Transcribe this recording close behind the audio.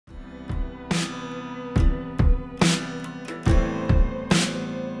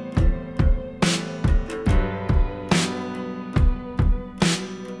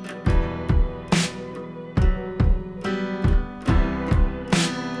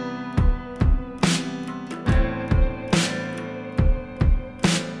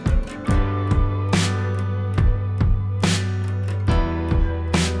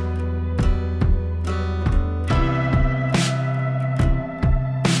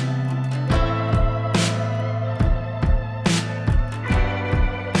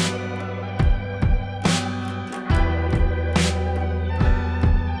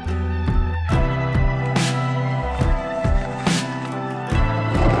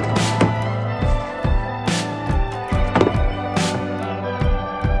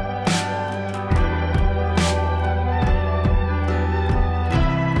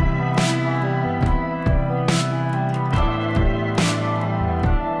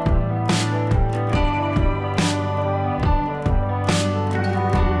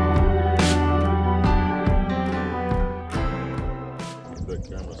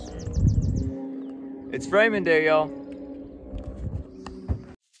framing day, y'all.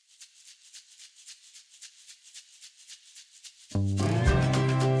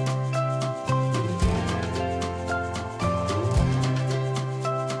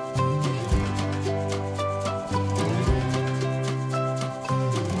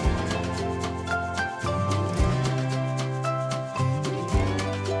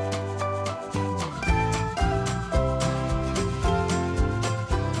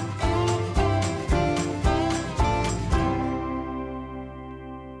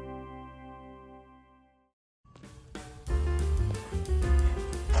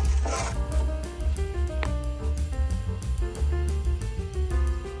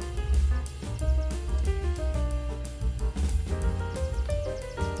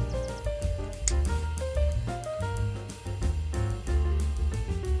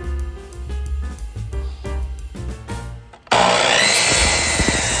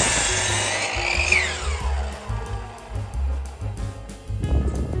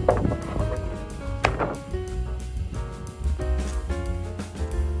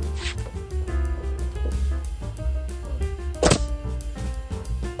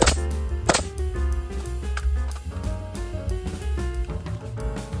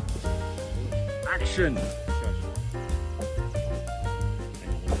 Action!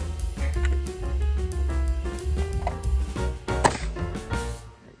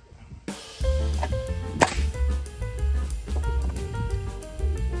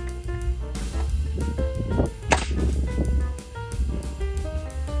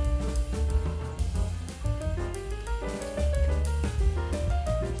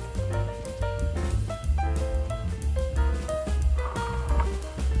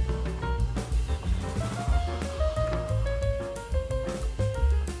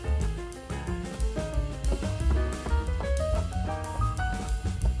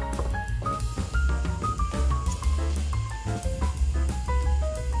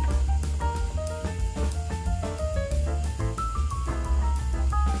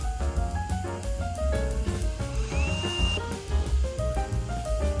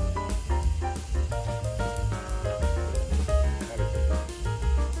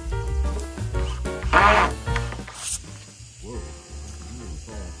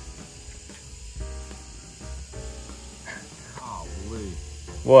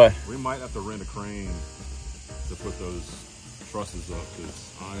 What? We might have to rent a crane to put those trusses up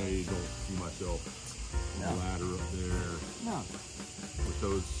because I don't see myself on a ladder up there. No. With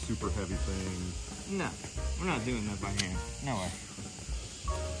those super heavy things. No. We're not doing that by hand. No way.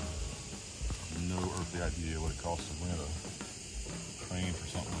 No earthly idea what it costs to rent a crane for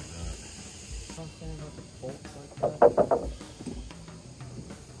something like that. Something about the bolts like that.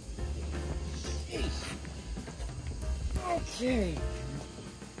 Okay.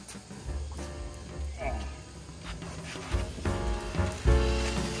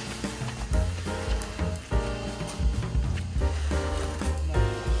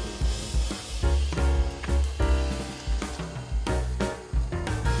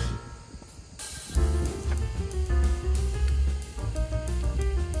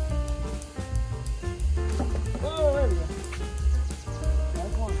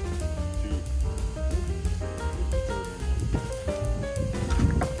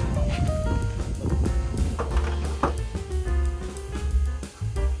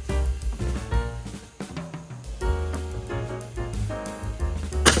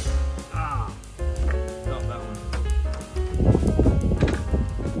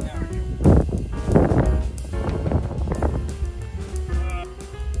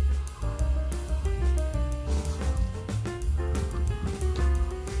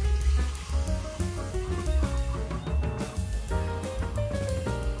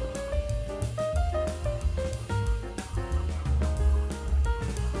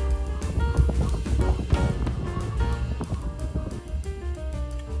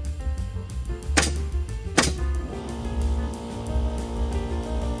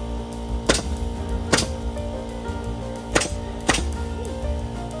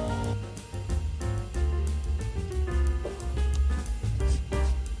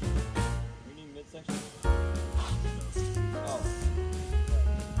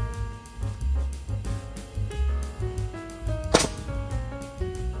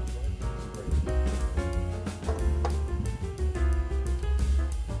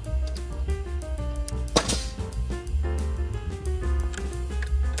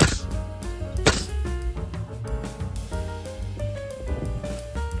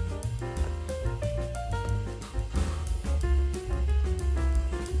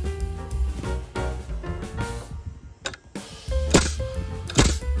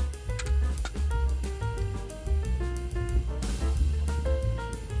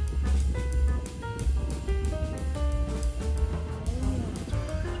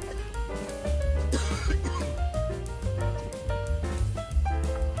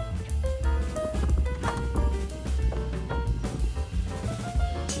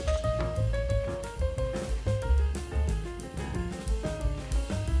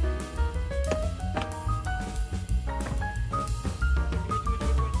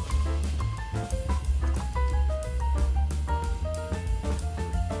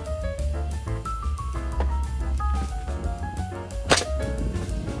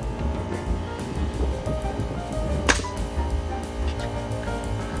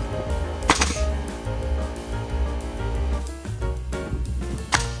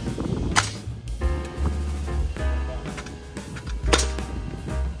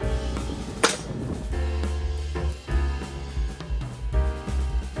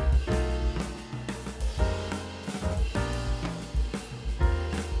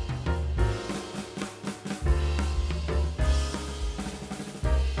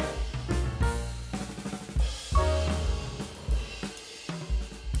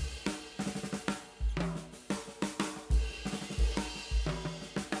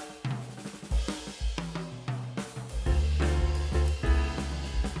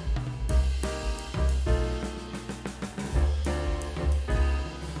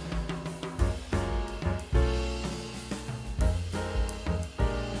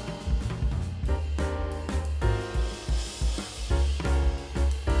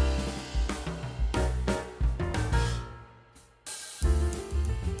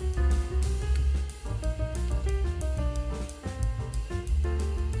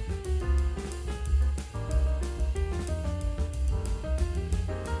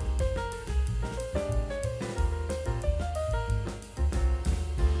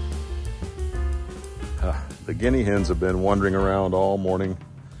 The guinea hens have been wandering around all morning.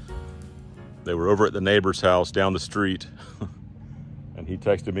 They were over at the neighbor's house down the street. And he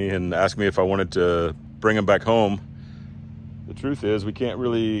texted me and asked me if I wanted to bring them back home. The truth is, we can't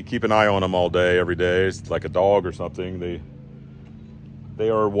really keep an eye on them all day, every day. It's like a dog or something. They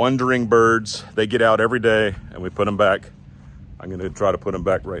are wandering birds. They get out every day and we put them back. I'm gonna try to put them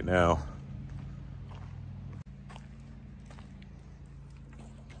back right now.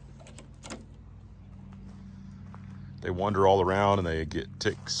 They wander all around and they get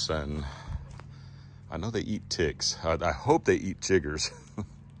ticks, and I know they eat ticks. I hope they eat chiggers.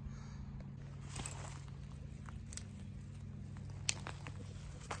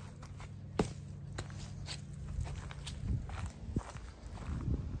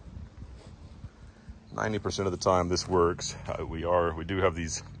 %90 of the time this works. We do have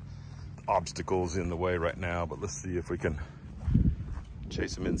these obstacles in the way right now, but let's see if we can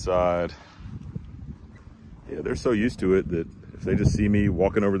chase them inside. Yeah, they're so used to it that if they just see me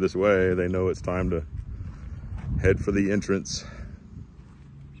walking over this way, they know it's time to head for the entrance.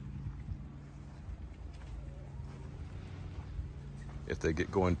 If they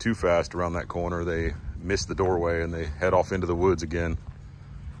get going too fast around that corner, they miss the doorway and they head off into the woods again.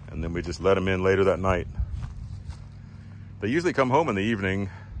 And then we just let them in later that night. They usually come home in the evening.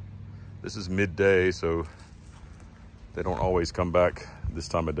 This is midday, so they don't always come back this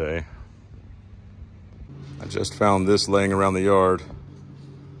time of day. I just found this laying around the yard.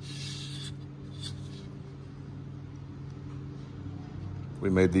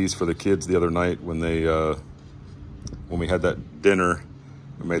 We made these for the kids the other night when we had that dinner.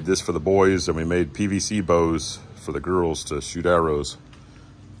 We made this for the boys, and we made PVC bows for the girls to shoot arrows.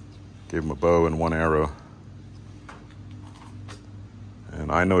 Gave them a bow and one arrow.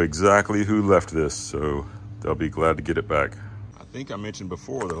 And I know exactly who left this, so they'll be glad to get it back. I think I mentioned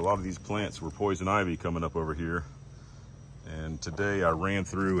before that a lot of these plants were poison ivy coming up over here. And today I ran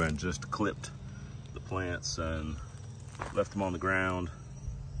through and just clipped the plants and left them on the ground.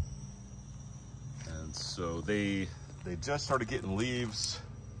 And so they just started getting leaves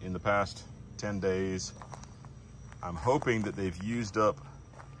in the past 10 days. I'm hoping that they've used up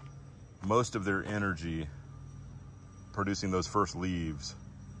most of their energy producing those first leaves.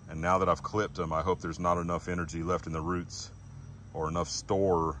 And now that I've clipped them, I hope there's not enough energy left in the roots or enough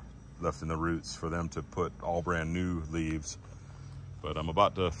store left in the roots for them to put all brand new leaves. But I'm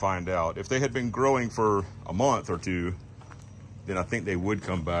about to find out. If they had been growing for a month or two, then I think they would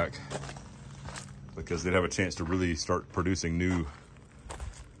come back because they'd have a chance to really start producing new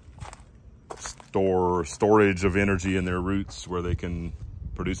storage of energy in their roots where they can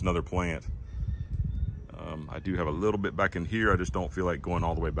produce another plant. I do have a little bit back in here. I just don't feel like going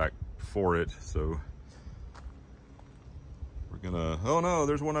all the way back for it. So we're gonna, oh no,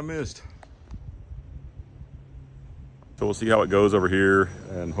 there's one I missed. So we'll see how it goes over here,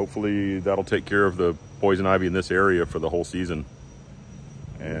 and hopefully that'll take care of the poison ivy in this area for the whole season.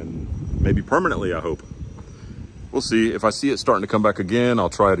 And maybe permanently, I hope. We'll see. If I see it starting to come back again, I'll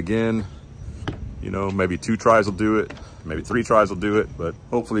try it again. You know, maybe 2 tries will do it. Maybe 3 tries will do it, but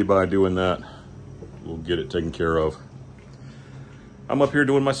hopefully by doing that, we'll get it taken care of. I'm up here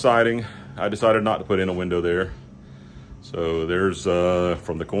doing my siding. I decided not to put in a window there. So there's,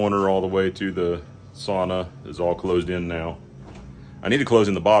 from the corner all the way to the sauna is all closed in now. I need to close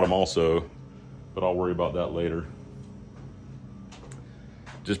in the bottom also, but I'll worry about that later.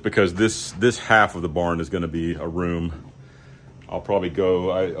 Just because this half of the barn is gonna be a room. I'll probably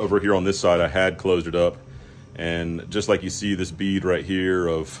go, over here on this side, I had closed it up. And just like you see this bead right here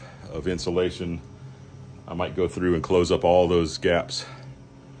of insulation, I might go through and close up all those gaps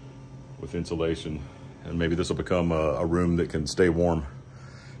with insulation. And maybe this will become a room that can stay warm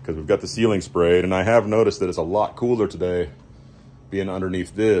because we've got the ceiling sprayed. And I have noticed that it's a lot cooler today being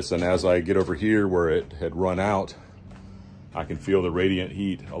underneath this. And as I get over here where it had run out, I can feel the radiant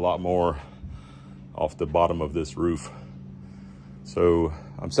heat a lot more off the bottom of this roof. So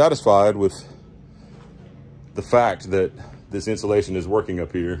I'm satisfied with the fact that this insulation is working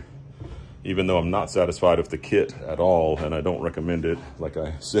up here, even though I'm not satisfied with the kit at all, and I don't recommend it, like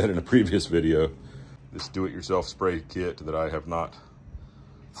I said in a previous video. This do-it-yourself spray kit that I have not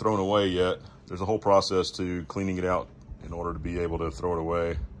thrown away yet. There's a whole process to cleaning it out in order to be able to throw it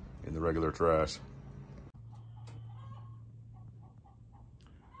away in the regular trash.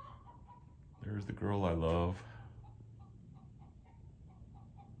 There's the girl I love.